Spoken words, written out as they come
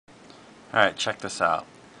Alright, check this out.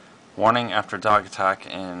 Warning after dog attack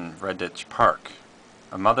in Redditch Park.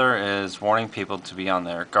 A mother is warning people to be on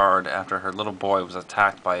their guard after her little boy was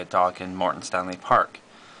attacked by a dog in Morton Stanley Park.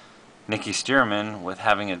 Nikki Strearman was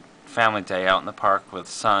having a family day out in the park with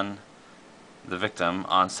son, the victim,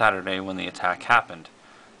 on Saturday when the attack happened.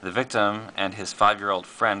 The victim and his 5-year-old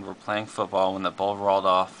friend were playing football when the ball rolled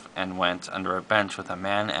off and went under a bench with a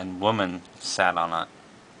man and woman sat on it.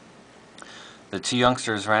 The two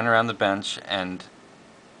youngsters ran around the bench, and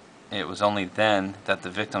it was only then that the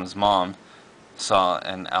victim's mom saw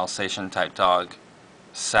an Alsatian-type dog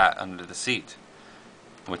sat under the seat,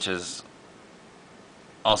 which is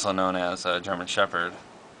also known as a German Shepherd.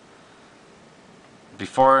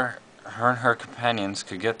 Before her and her companions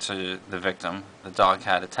could get to the victim, the dog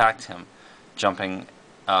had attacked him, jumping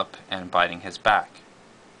up and biting his back.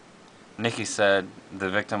 Nikki said the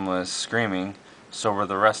victim was screaming, so were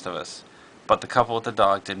the rest of us. But the couple with the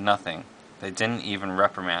dog did nothing. They didn't even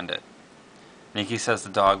reprimand it. Nikki says the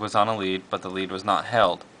dog was on a lead, but the lead was not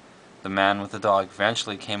held. The man with the dog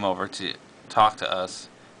eventually came over to talk to us,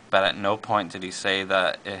 but at no point did he say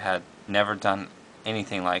that it had never done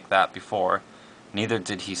anything like that before. Neither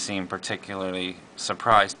did he seem particularly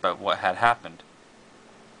surprised by what had happened.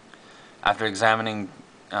 After examining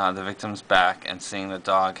the victim's back and seeing the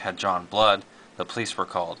dog had drawn blood, the police were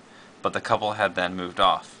called, but the couple had then moved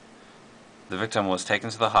off. The victim was taken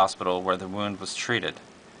to the hospital where the wound was treated.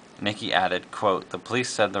 Nikki added, quote, "The police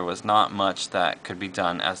said there was not much that could be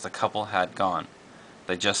done as the couple had gone.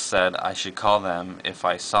 They just said I should call them if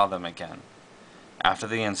I saw them again." After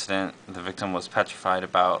the incident, the victim was petrified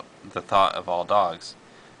about the thought of all dogs,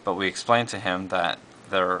 but we explained to him that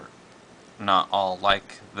they're not all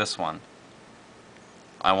like this one.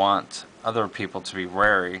 I want other people to be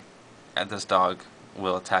wary that this dog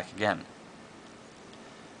will attack again.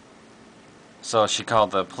 So she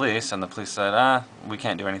called the police, and the police said, we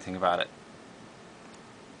can't do anything about it.